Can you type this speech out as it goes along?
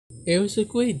It was a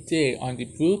great day on the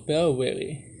Bluebell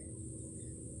Valley.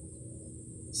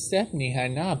 Stephanie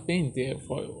had not been there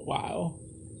for a while,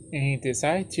 and he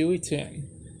decided to return.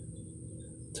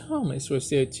 Thomas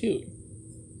was there too.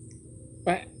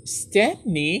 But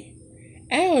Stephanie?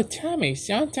 Oh, Thomas,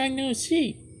 long time no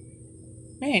see.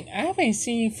 Man, I haven't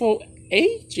seen you for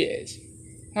ages.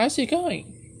 How's it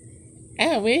going?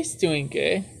 Oh, it's doing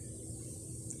good.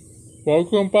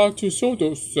 Welcome back to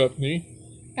Soto, Stephanie.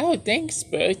 Oh, thanks,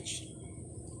 Butch.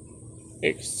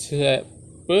 Except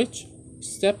Butch,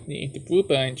 Stephanie, the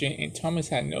Bluebell engine, and Thomas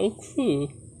had no clue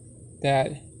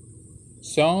that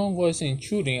someone was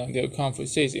intruding on their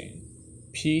conversation.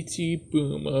 P.T.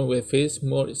 Boomer with his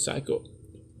motorcycle.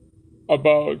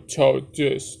 About tell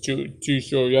this to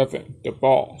Diesel Evan, the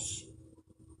boss.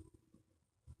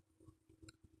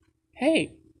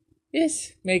 Hey,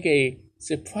 let's make a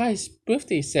surprise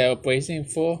birthday celebration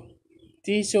for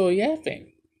Diesel Evan.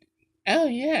 Oh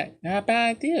yeah, not a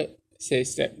bad idea, said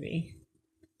Stephanie.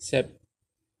 Except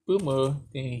Boomer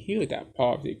didn't hear that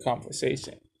part of the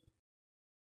conversation.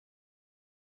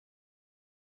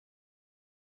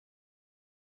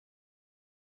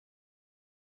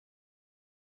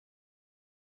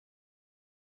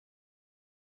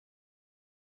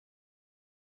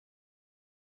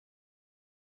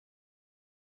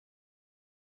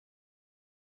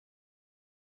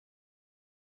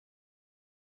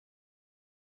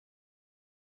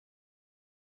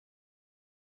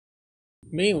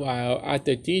 Meanwhile, at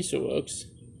the diesel works,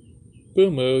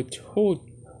 Boomer told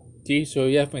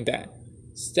Diesel Evan that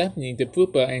Stephanie, the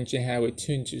Bluebell engine, had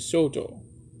returned to Soto.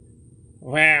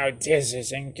 Wow, this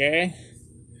isn't good.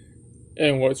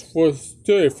 And what's worse,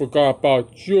 they forgot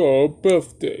about your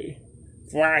birthday.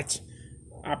 What?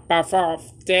 Above all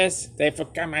of this, they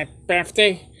forgot my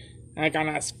birthday? I'm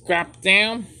gonna scrap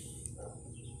them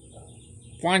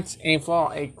once and for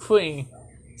all a queen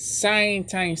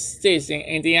time station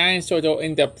in the Iron Soto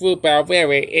in the Bluebell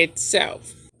Valley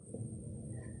itself.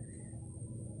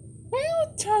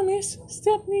 Well, Thomas,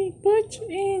 Stephanie, Butch,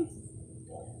 and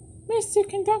Mr.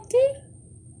 Conductor,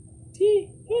 do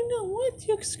you know what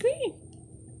you scream?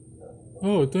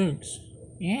 Oh, thanks.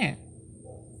 Yeah.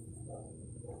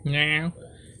 Now,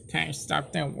 time to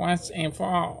stop them once and for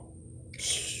all.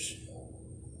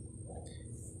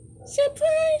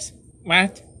 Surprise!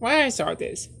 What? Why is all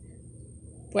this?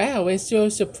 Wow, it's your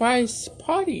surprise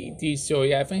party, Diesel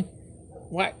Evan.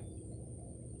 What?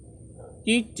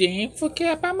 You didn't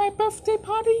forget about my birthday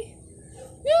party?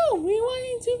 No, we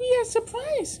wanted to be a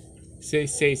surprise, said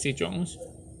Stacey Jones.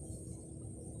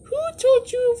 Who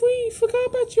told you we forgot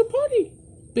about your party?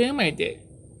 Boomer did.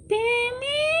 Boomer?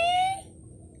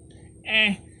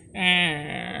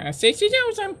 Stacey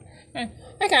Jones, I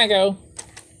gotta go.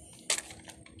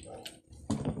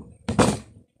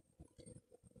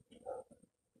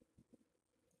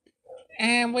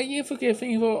 And were you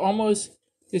forgiving for almost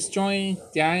destroying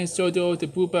the Iron Soto, the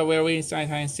Bluebell Railway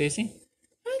Science Station?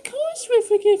 Of course we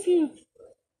forgive you.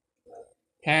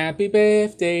 Happy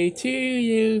birthday to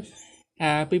you.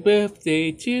 Happy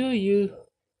birthday to you.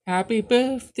 Happy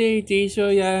birthday, Diesel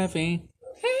Evan.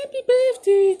 Happy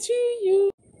birthday to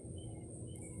you.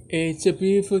 It's a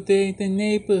beautiful day in the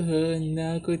neighborhood.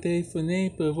 A good day for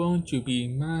neighbor. Won't you be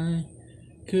mine?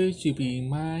 Could you be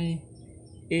mine?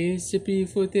 It's a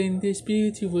beautiful day in this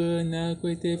beauty world. A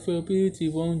great day for beauty.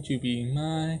 Won't you be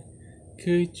mine?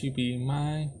 Could you be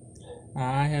mine?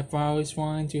 I have always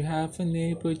wanted to have a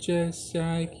neighbor just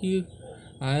like you.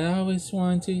 I always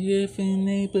want to live in a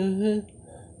neighborhood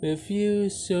with you.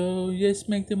 So just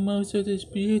make the most of this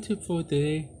beautiful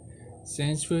day.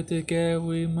 Since we're together,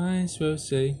 we might as well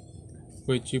say,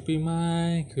 would you be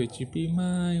mine? Could you be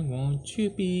mine? Won't you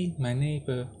be my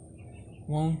neighbor?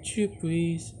 Won't you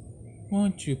please?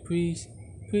 Won't you please?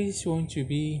 Please won't you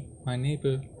be my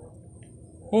neighbor?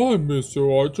 Hi, Mr.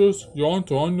 Rogers. Long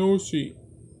time no see.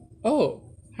 Oh,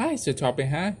 hi, Sir Topping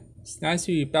Hat. It's nice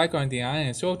to be back on the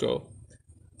Iron Soto.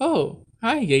 Oh,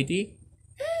 hi, lady.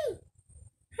 Oh,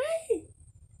 hi,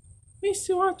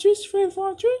 Mr. Rogers, Fred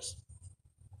Rogers.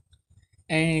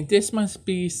 And this must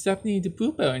be Stephanie the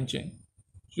Bluebell engine.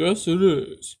 Yes, it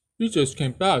is. We just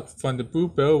came back from the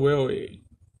Bluebell Railway.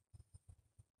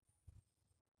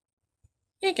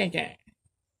 Yeah.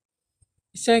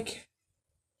 It's like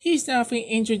he's not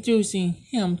introducing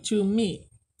him to me.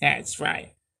 That's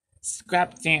right.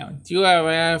 Scrap down. Do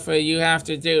whatever you have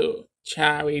to do.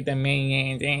 Charlie the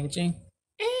main engine.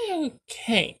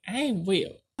 Okay, I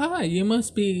will. Hi, you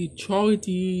must be Charlie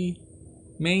the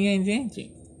main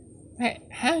engine. But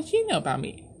how do you know about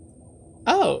me?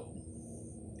 Oh,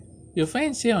 your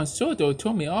friends here on Soto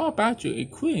told me all about you,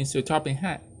 including Sir Topping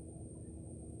Hat.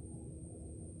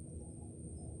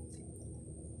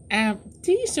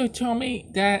 Diesel told me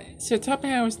that Sir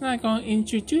Topham was not going to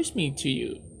introduce me to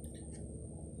you.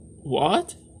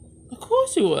 What? Of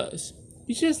course it was.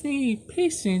 You just need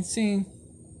patience and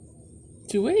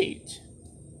to wait.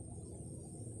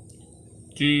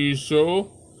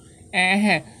 Diesel?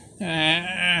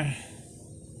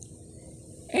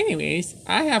 Anyways,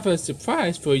 I have a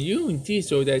surprise for you and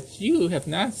Diesel that you have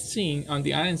not seen on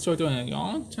the Iron Sword in a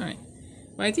long time.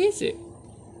 What is it?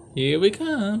 Here it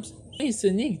comes. It's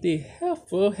Nick, the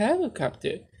helpful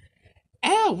helicopter.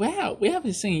 Oh wow, we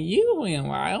haven't seen you in a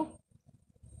while.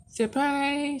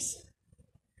 Surprise!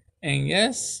 And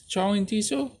yes, Charlie and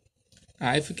Diesel,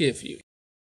 I forgive you.